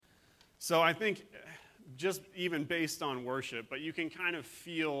So I think just even based on worship, but you can kind of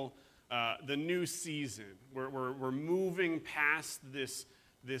feel the new season. We're moving past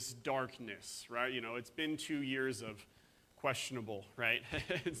this darkness, right? You know, it's been 2 years of questionable, right?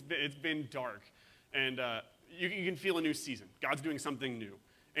 It's been dark. And you can feel a new season. God's doing something new.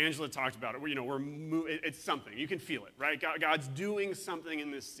 Angela talked about it. You know, it's something. You can feel it, right? God's doing something in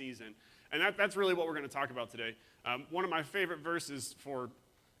this season. And that's really what we're going to talk about today. One of my favorite verses for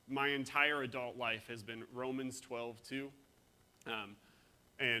my entire adult life has been Romans 12:2.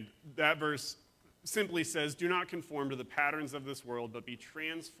 And that verse simply says, "Do not conform to the patterns of this world, but be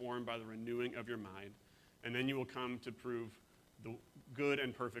transformed by the renewing of your mind, and then you will come to prove the good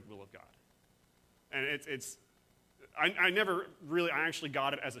and perfect will of God." And I actually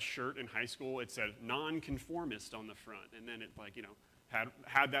got it as a shirt in high school. It said nonconformist on the front, and then it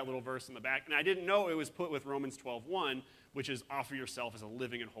had that little verse in the back. And I didn't know it was put with Romans 12:1, which is offer yourself as a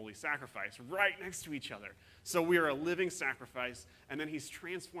living and holy sacrifice, right next to each other. So we are a living sacrifice, and then he's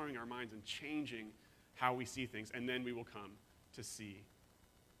transforming our minds and changing how we see things, and then we will come to see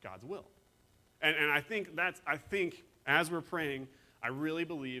God's will. And I think as we're praying, I really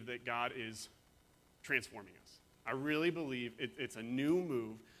believe that God is transforming us. I really believe it's a new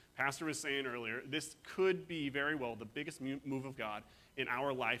move. Pastor was saying earlier, this could be very well the biggest move of God in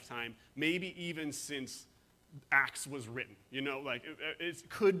our lifetime, maybe even since Acts was written. You know, like it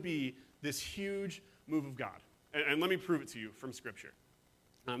could be this huge move of God. And let me prove it to you from Scripture.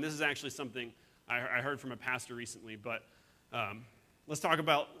 This is actually something I heard from a pastor recently, but let's talk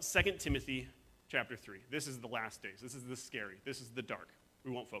about 2 Timothy chapter 3. This is the last days. This is the scary. This is the dark.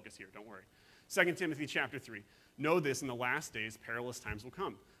 We won't focus here, don't worry. 2 Timothy chapter 3. Know this, in the last days, perilous times will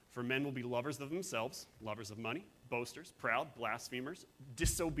come. For men will be lovers of themselves, lovers of money, boasters, proud, blasphemers,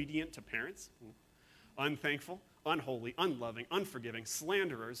 disobedient to parents, unthankful, unholy, unloving, unforgiving,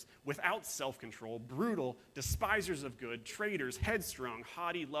 slanderers, without self-control, brutal, despisers of good, traitors, headstrong,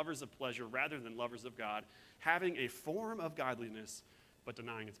 haughty, lovers of pleasure rather than lovers of God, having a form of godliness, but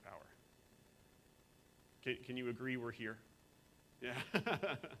denying its power. Can you agree we're here? Yeah.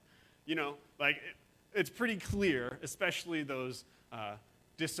 You know, like, it's pretty clear, especially those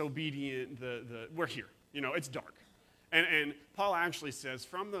disobedient, we're here. You know, it's dark. And Paul actually says,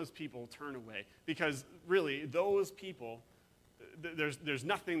 from those people, turn away. Because really, those people, there's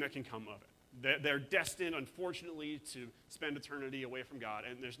nothing that can come of it. They're destined, unfortunately, to spend eternity away from God,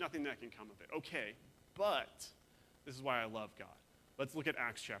 and there's nothing that can come of it. Okay, but this is why I love God. Let's look at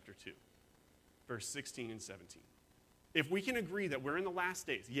Acts chapter 2, verse 16 and 17. If we can agree that we're in the last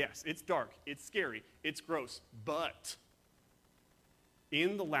days, yes, it's dark, it's scary, it's gross, but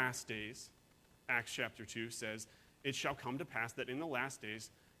in the last days, Acts chapter 2 says, it shall come to pass that in the last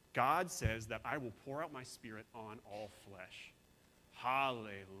days, God says that I will pour out my Spirit on all flesh.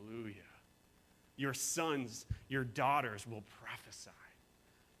 Hallelujah. Your sons, your daughters will prophesy.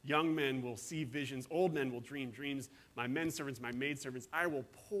 Young men will see visions. Old men will dream dreams. My men servants, my maid servants, I will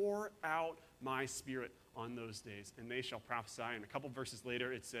pour out my Spirit on those days, and they shall prophesy. And a couple verses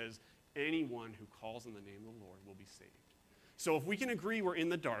later, it says, anyone who calls on the name of the Lord will be saved. So if we can agree we're in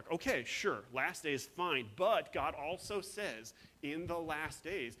the dark, okay, sure, last day is fine, but God also says in the last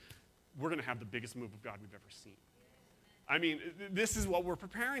days, we're going to have the biggest move of God we've ever seen. I mean, this is what we're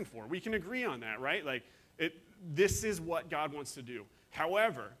preparing for. We can agree on that, right? Like, this is what God wants to do.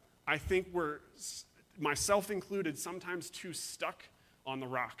 However, I think we're, myself included, sometimes too stuck on the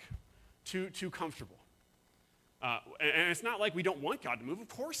rock, too comfortable. And it's not like we don't want God to move. Of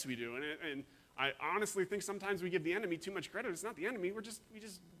course we do. And I honestly think sometimes we give the enemy too much credit. It's not the enemy. We just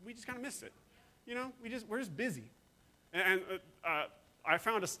kind of miss it. You know, we're just busy. And I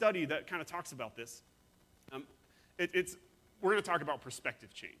found a study that kind of talks about this. We're going to talk about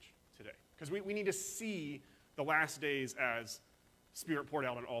perspective change today, because we need to see the last days as Spirit poured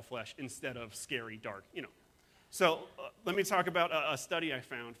out on all flesh instead of scary, dark. You know. So let me talk about a study I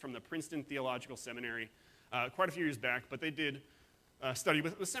found from the Princeton Theological Seminary quite a few years back, but they did a study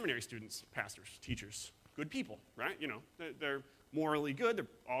with seminary students, pastors, teachers, good people, right? You know, they're morally good. They're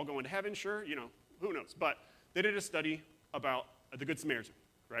all going to heaven, sure. You know, who knows? But they did a study about the Good Samaritan,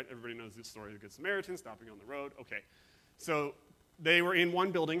 right? Everybody knows the story of the Good Samaritan stopping on the road. Okay. So they were in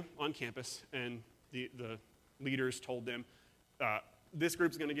one building on campus, and the leaders told them, this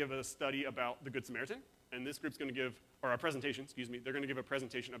group's going to give a study about the Good Samaritan, and this group's going to give, or a presentation, they're going to give a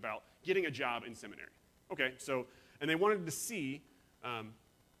presentation about getting a job in seminary. Okay, so, and they wanted to see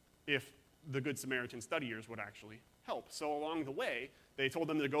if the Good Samaritan studiers would actually help. So along the way, they told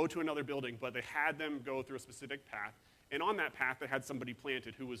them to go to another building, but they had them go through a specific path, and on that path, they had somebody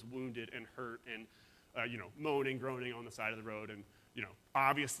planted who was wounded and hurt and, moaning, groaning on the side of the road, and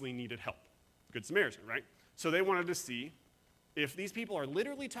obviously needed help. Good Samaritan, right? So they wanted to see if these people are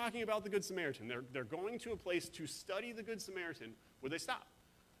literally talking about the Good Samaritan, they're going to a place to study the Good Samaritan, would they stop?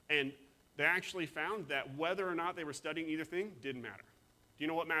 And they actually found that whether or not they were studying either thing didn't matter. Do you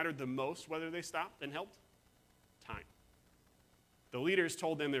know what mattered the most, whether they stopped and helped? Time. The leaders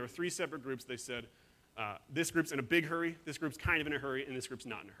told them there were 3 separate groups. They said, this group's in a big hurry, this group's kind of in a hurry, and this group's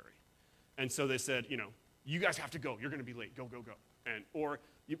not in a hurry. And so they said, you guys have to go. You're going to be late. Go, go, go. Or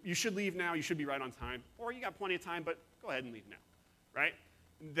you should leave now. You should be right on time. Or you got plenty of time, but go ahead and leave now, right?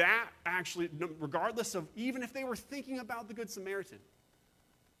 That actually, regardless of, even if they were thinking about the Good Samaritan,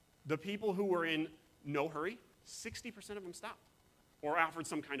 the people who were in no hurry, 60% of them stopped or offered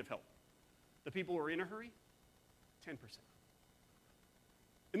some kind of help. The people who were in a hurry, 10%.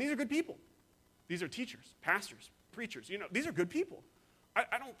 And these are good people. These are teachers, pastors, preachers. These are good people.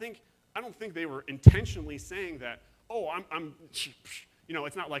 I don't think they were intentionally saying that,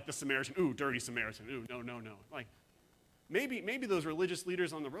 it's not like the Samaritan, ooh, dirty Samaritan, ooh, no. Like, maybe those religious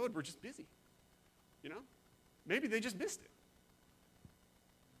leaders on the road were just busy, Maybe they just missed it.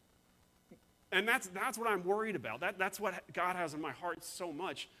 And that's what I'm worried about. That's what God has in my heart so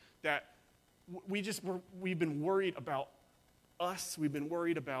much, that we've been worried about us. We've been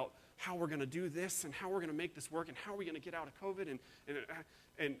worried about how we're going to do this and how we're going to make this work and how are we going to get out of COVID.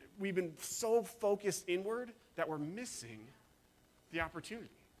 And we've been so focused inward that we're missing the opportunity.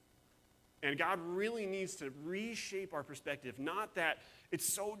 And God really needs to reshape our perspective. Not that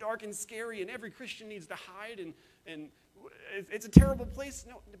it's so dark and scary and every Christian needs to hide and it's a terrible place.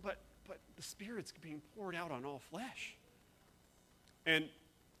 No, but the Spirit's being poured out on all flesh. And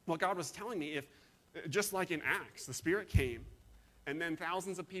what God was telling me, if just like in Acts, the Spirit came and then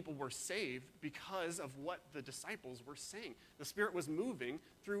thousands of people were saved because of what the disciples were saying. The Spirit was moving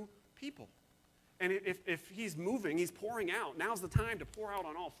through people. And if he's moving, he's pouring out, now's the time to pour out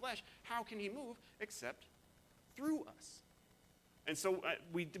on all flesh. How can he move except through us? And so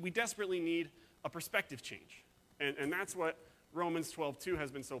we desperately need a perspective change. And that's what Romans 12:2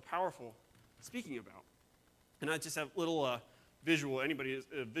 has been so powerful speaking about. And I just have a little visual, anybody is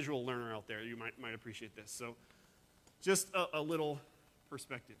a visual learner out there, you might appreciate this. So just a little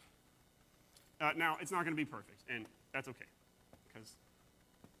perspective. Now, it's not going to be perfect, and that's okay, because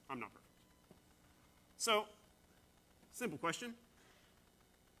I'm not perfect. So, simple question.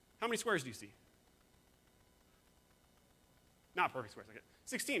 How many squares do you see? Not perfect squares. Okay.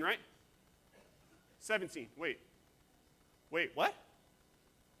 16, right? 17. Wait, what?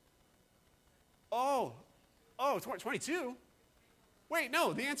 Oh, 22? Wait,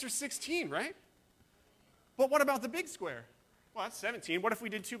 no, the answer's 16, right? But what about the big square? Well, that's 17. What if we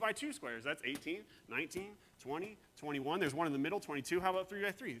did 2 by 2 squares? That's 18, 19, 20, 21. There's one in the middle, 22. How about 3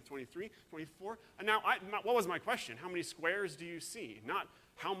 by 3? 23, 24. And now, what was my question? How many squares do you see? Not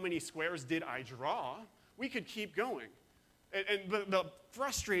how many squares did I draw? We could keep going. And the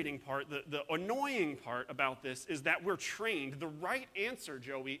frustrating part, the annoying part about this is that we're trained. The right answer,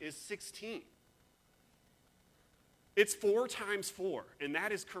 Joey, is 16. It's 4 times 4, and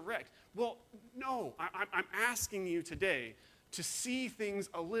that is correct. Well, no, I'm asking you today to see things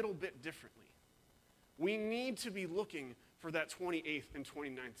a little bit differently. We need to be looking for that 28th and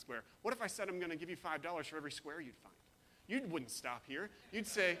 29th square. What if I said I'm going to give you $5 for every square you'd find? You wouldn't stop here. You'd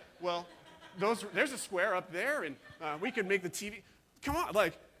say, well, there's a square up there, and we could make the TV. Come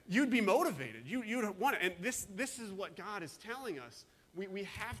on, you'd be motivated. You'd want it. And this is what God is telling us. We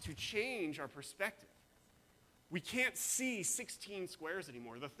have to change our perspective. We can't see 16 squares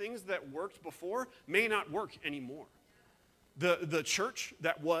anymore. The things that worked before may not work anymore. The church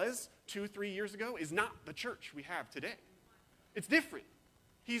that was 2-3 years ago is not the church we have today. It's different.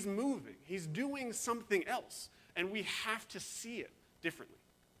 He's moving. He's doing something else. And we have to see it differently.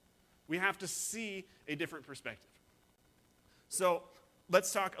 We have to see a different perspective. So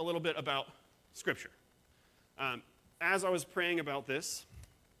let's talk a little bit about Scripture. As I was praying about this,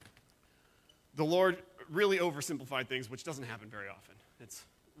 the Lord really oversimplified things, which doesn't happen very often. It's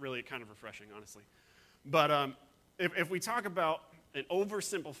really kind of refreshing, honestly. But if we talk about an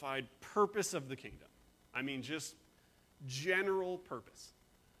oversimplified purpose of the kingdom, I mean just general purpose,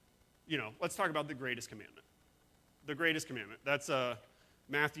 let's talk about the greatest commandment. The greatest commandment. That's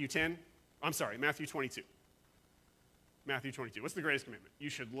Matthew 22. Matthew 22. What's the greatest commandment? You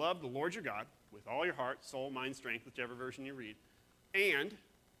should love the Lord your God with all your heart, soul, mind, strength, whichever version you read, and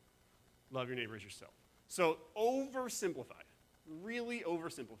love your neighbor as yourself. So oversimplified, really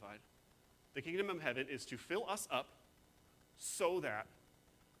oversimplified, the kingdom of heaven is to fill us up so that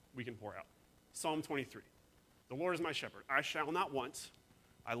we can pour out. Psalm 23. The Lord is my shepherd. I shall not want.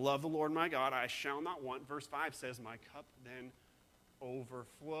 I love the Lord my God. I shall not want. Verse 5 says, my cup then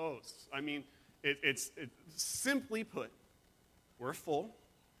overflows. I mean, it's simply put, we're full,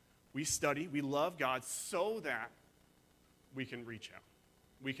 we study, we love God so that we can reach out,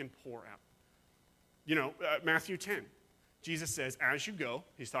 we can pour out. You know, Matthew 10, Jesus says, as you go,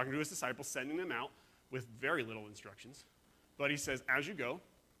 he's talking to his disciples, sending them out with very little instructions, but he says, as you go,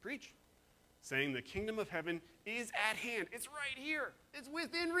 preach, saying the kingdom of heaven is at hand. It's right here. It's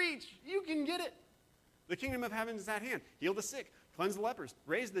within reach. You can get it. The kingdom of heaven is at hand. Heal the sick, cleanse the lepers,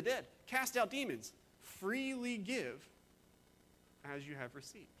 raise the dead, cast out demons. Freely give as you have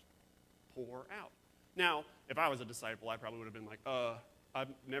received. Pour out. Now, if I was a disciple, I probably would have been like, I've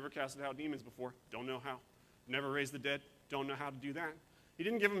never casted out demons before. Don't know how. Never raised the dead. Don't know how to do that. He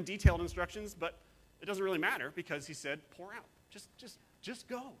didn't give them detailed instructions, but it doesn't really matter because he said, pour out. Just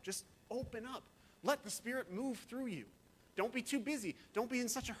go. Just open up. Let the Spirit move through you. Don't be too busy. Don't be in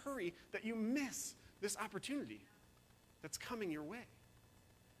such a hurry that you miss this opportunity that's coming your way.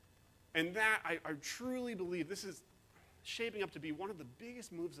 And that, I truly believe this is shaping up to be one of the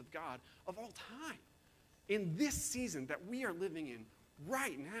biggest moves of God of all time in this season that we are living in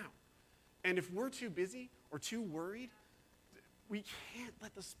right now. And if we're too busy or too worried, we can't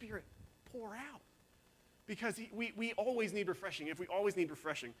let the Spirit pour out. Because we always need refreshing. If we always need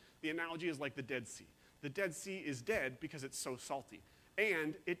refreshing, the analogy is like the Dead Sea. The Dead Sea is dead because it's so salty.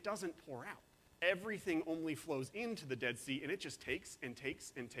 And it doesn't pour out. Everything only flows into the Dead Sea, and it just takes and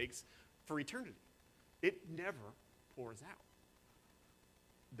takes and takes for eternity. It never pours out.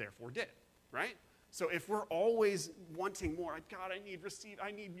 Therefore dead, right? So if we're always wanting more, God, I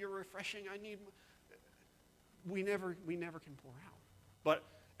need your refreshing, we never can pour out. But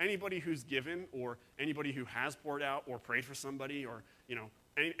anybody who's given or anybody who has poured out or prayed for somebody or,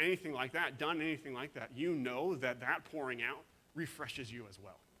 anything like that, done anything like that, you know that pouring out refreshes you as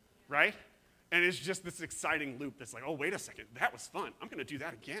well, right? And it's just this exciting loop that's like, oh, wait a second, that was fun. I'm going to do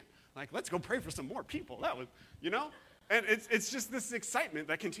that again. Like, let's go pray for some more people. That was, And it's just this excitement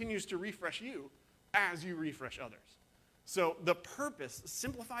that continues to refresh you as you refresh others. So the purpose,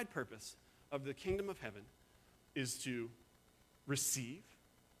 simplified purpose of the kingdom of heaven is to receive,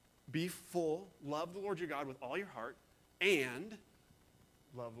 be full, love the Lord your God with all your heart, and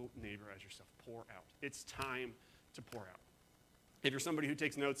love the neighbor as yourself. Pour out. It's time to pour out. If you're somebody who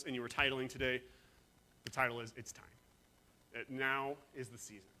takes notes and you were titling today, the title is It's Time. Now is the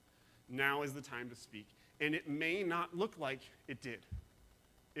season. Now is the time to speak. And it may not look like it did.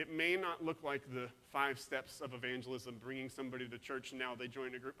 It may not look like the 5 steps of evangelism, bringing somebody to church and now they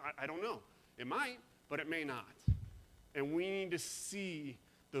join a group. I don't know. It might, but it may not. And we need to see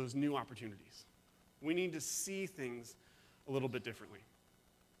those new opportunities. We need to see things a little bit differently.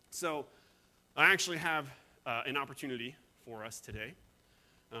 So I actually have an opportunity for us today.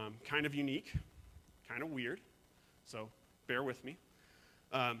 Kind of unique, kind of weird, so bear with me.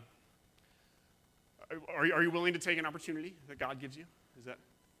 Are you willing to take an opportunity that God gives you?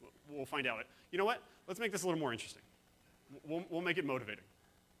 We'll find out. You know what? Let's make this a little more interesting. We'll make it motivating.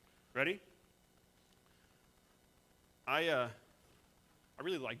 Ready? I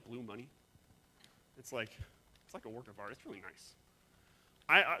really like blue money. It's like a work of art. It's really nice.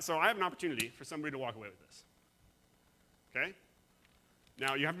 So I have an opportunity for somebody to walk away with this. Okay?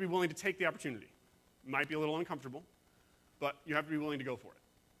 Now, you have to be willing to take the opportunity. It might be a little uncomfortable, but you have to be willing to go for it.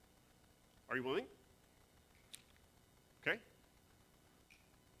 Are you willing? Okay?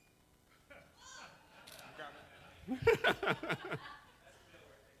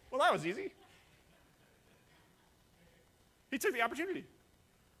 Well, that was easy. He took the opportunity.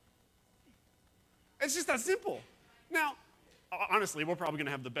 It's just that simple. Now, honestly, we're probably going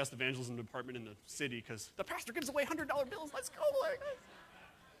to have the best evangelism department in the city because the pastor gives away $100 bills. Let's go.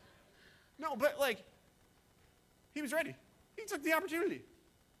 No, but he was ready. He took the opportunity.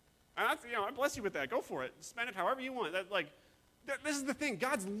 And I bless you with that. Go for it. Spend it however you want. This is the thing.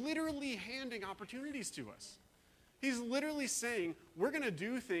 God's literally handing opportunities to us. He's literally saying, we're going to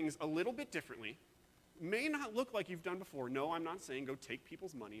do things a little bit differently. May not look like you've done before. No, I'm not saying go take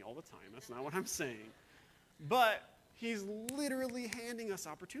people's money all the time. That's not what I'm saying. But he's literally handing us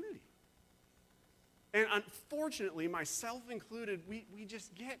opportunity. And unfortunately, myself included, we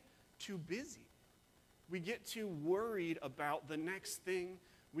just get too busy. We get too worried about the next thing.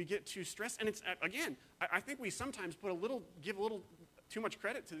 We get too stressed. And it's, again, I think we sometimes give a little too much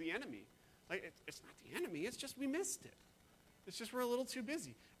credit to the enemy. It's not the enemy, it's just we missed it. It's just we're a little too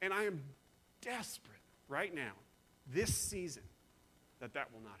busy. And I am desperate right now, this season, that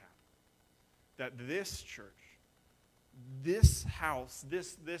will not happen. That this church, this house,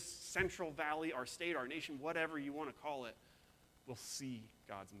 this Central Valley, our state, our nation, whatever you want to call it, will see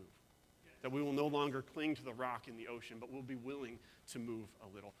God's move. That we will no longer cling to the rock in the ocean, but we'll be willing to move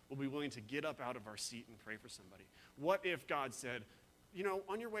a little. We'll be willing to get up out of our seat and pray for somebody. What if God said,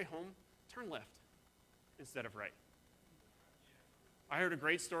 on your way home, turn left instead of right? I heard a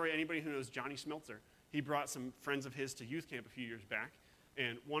great story. Anybody who knows Johnny Schmelzer, he brought some friends of his to youth camp a few years back,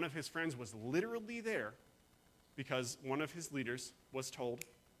 and one of his friends was literally there because one of his leaders was told,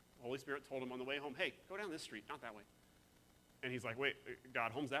 the Holy Spirit told him on the way home, hey, go down this street, not that way. And he's like, wait,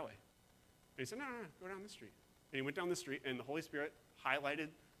 God, home's that way. And he said, no, go down this street. And he went down the street, and the Holy Spirit highlighted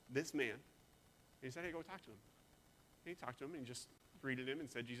this man. And he said, hey, go talk to him. And he talked to him, and he just greeted him and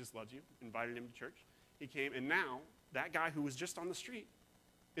said, Jesus loves you, invited him to church. He came, and now that guy who was just on the street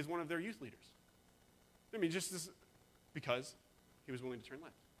is one of their youth leaders. I mean, just this, because he was willing to turn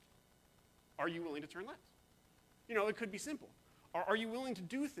left. Are you willing to turn left? It could be simple. Are you willing to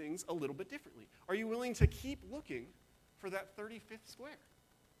do things a little bit differently? Are you willing to keep looking for that 35th square?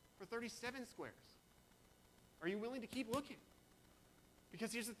 For 37 squares? Are you willing to keep looking?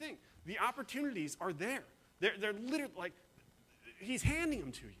 Because here's the thing. The opportunities are there. They're literally like, he's handing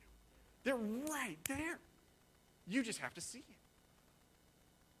them to you. They're right there. You just have to see it.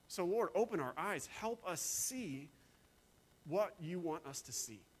 So Lord, open our eyes. Help us see what you want us to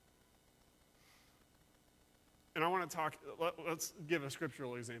see. And I want to talk, let's give a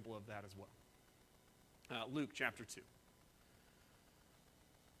scriptural example of that as well. Luke chapter 2.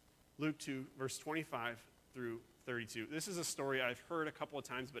 Luke 2, verse 25 through 32. This is a story I've heard a couple of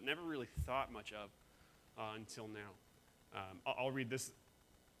times, but never really thought much of until now. I'll read this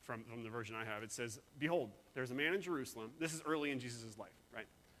from the version I have. It says, behold, there's a man in Jerusalem. This is early in Jesus' life, right?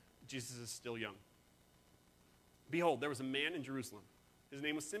 Jesus is still young. Behold, there was a man in Jerusalem. His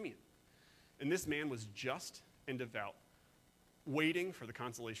name was Simeon. And this man was just and devout, waiting for the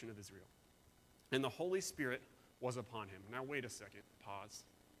consolation of Israel. And the Holy Spirit was upon him. Now wait a second, pause.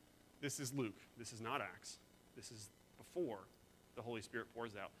 This is Luke. This is not Acts. This is before the Holy Spirit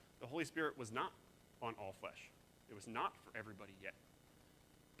pours out. The Holy Spirit was not on all flesh. It was not for everybody yet.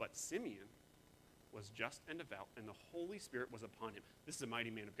 But Simeon was just and devout, and the Holy Spirit was upon him. This is a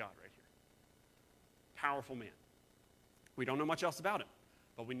mighty man of God right here. Powerful man. We don't know much else about him,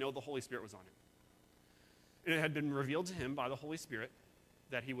 but we know the Holy Spirit was on him. And it had been revealed to him by the Holy Spirit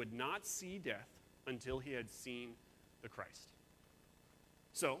that he would not see death until he had seen the Christ.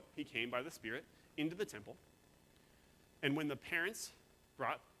 So he came by the Spirit into the temple, and when the parents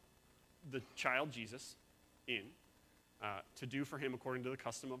brought the child Jesus in to do for him according to the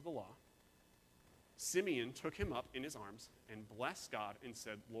custom of the law, Simeon took him up in his arms and blessed God and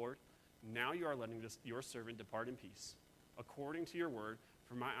said, Lord, now you are letting your servant depart in peace, according to your word,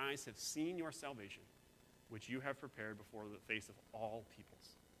 for my eyes have seen your salvation, which you have prepared before the face of all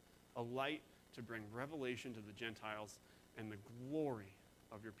peoples, a light to bring revelation to the Gentiles and the glory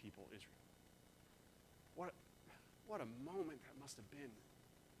of your people, Israel. What a moment that must have been.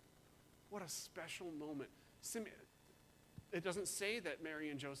 What a special moment. Simeon, it doesn't say that Mary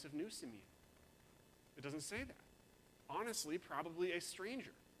and Joseph knew Simeon. It doesn't say that. Honestly, probably a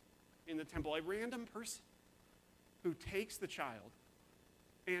stranger in the temple, a random person who takes the child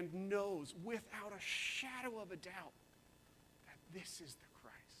and knows without a shadow of a doubt that this is the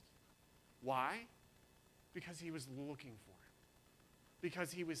Christ. Why? Because he was looking for him.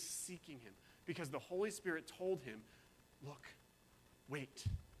 Because he was seeking him. Because the Holy Spirit told him, look, wait,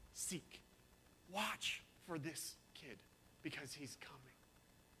 seek, watch for this kid because he's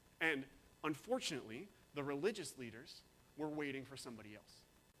coming. And unfortunately, the religious leaders were waiting for somebody else,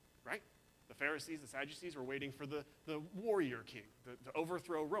 right? The Pharisees, the Sadducees were waiting for the warrior king to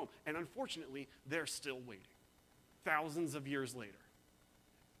overthrow Rome. And unfortunately, they're still waiting, thousands of years later.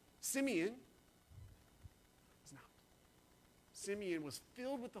 Simeon was not. Simeon was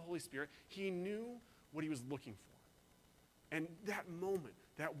filled with the Holy Spirit. He knew what he was looking for. And that moment,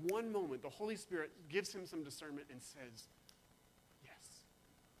 that one moment, the Holy Spirit gives him some discernment and says, yes,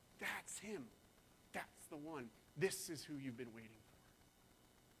 that's him. That's the one. This is who you've been waiting for.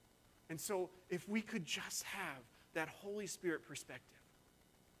 And so if we could just have that Holy Spirit perspective,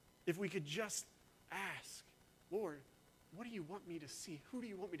 if we could just ask, Lord, what do you want me to see? Who do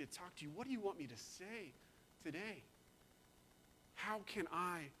you want me to talk to? What do you want me to say today? How can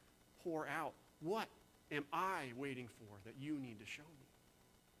I pour out? What am I waiting for that you need to show me?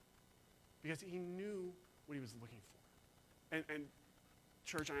 Because he knew what he was looking for. And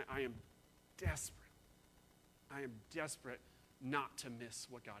church, I am desperate. I am desperate not to miss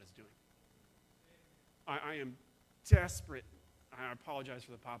what God is doing. I am desperate. I apologize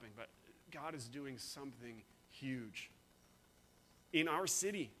for the popping, but God is doing something huge in our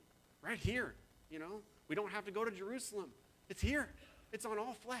city, right here. You know, we don't have to go to Jerusalem. It's here. It's on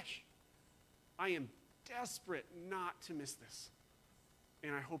all flesh. I am desperate not to miss this.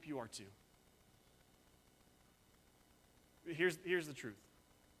 And I hope you are too. Here's the truth.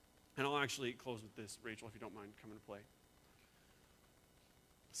 And I'll actually close with this, Rachel, if you don't mind coming to play.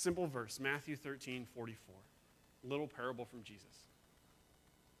 Simple verse, Matthew 13:44. Little parable from Jesus.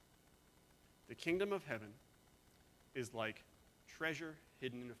 The kingdom of heaven is like treasure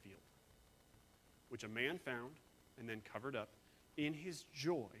hidden in a field, which a man found and then covered up. In his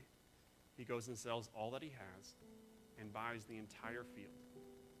joy, he goes and sells all that he has and buys the entire field.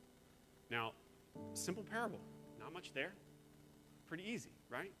 Now, simple parable, not much there. Pretty easy,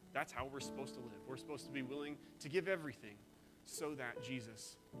 right? That's how we're supposed to live. We're supposed to be willing to give everything so that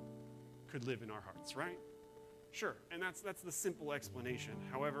Jesus could live in our hearts, right? Sure, and that's the simple explanation.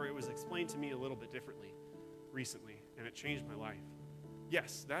 However, it was explained to me a little bit differently recently, and it changed my life.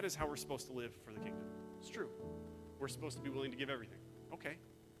 Yes, that is how we're supposed to live for the kingdom. It's true. We're supposed to be willing to give everything. Okay.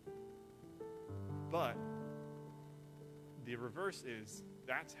 But the reverse is,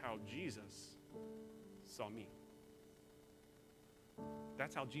 that's how Jesus saw me.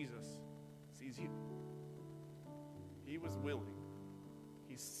 That's how Jesus sees you. He was willing.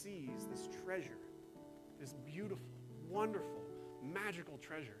 He sees this treasure, this beautiful, wonderful, magical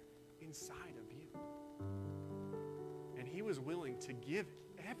treasure inside of you. And he was willing to give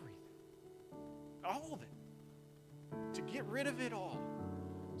everything, all of it, to get rid of it all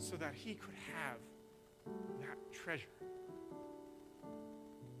so that he could have that treasure.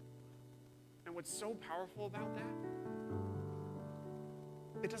 And what's so powerful about that,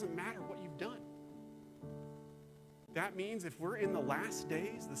 it doesn't matter what you've done. That means if we're in the last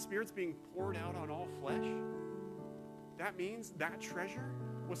days, the Spirit's being poured out on all flesh, that means that treasure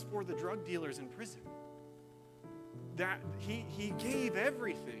was for the drug dealers in prison. That he gave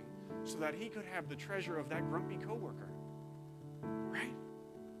everything so that he could have the treasure of that grumpy coworker, right?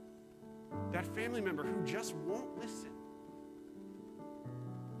 That family member who just won't listen.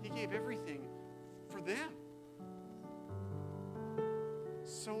 He gave everything for them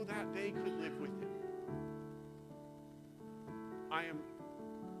so that they could live with him. I am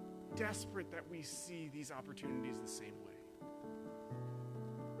desperate that we see these opportunities the same way.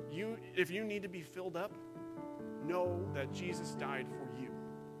 If you need to be filled up, know that Jesus died for you.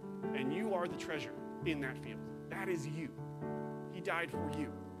 And you are the treasure in that field. That is you. He died for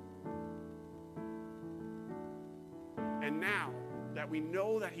you. And now that we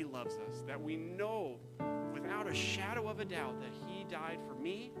know that he loves us, that we know without a shadow of a doubt that he died for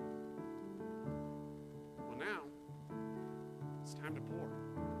me, well, now it's time to pour.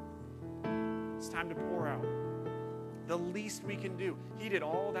 It's time to pour out. The least we can do, he did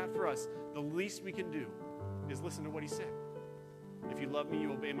all that for us. The least we can do is listen to what he said. If you love me,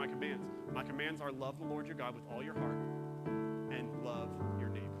 you obey my commands. My commands are love the Lord your God with all your heart and love your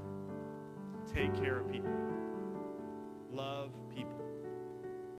neighbor. Take care of people. Love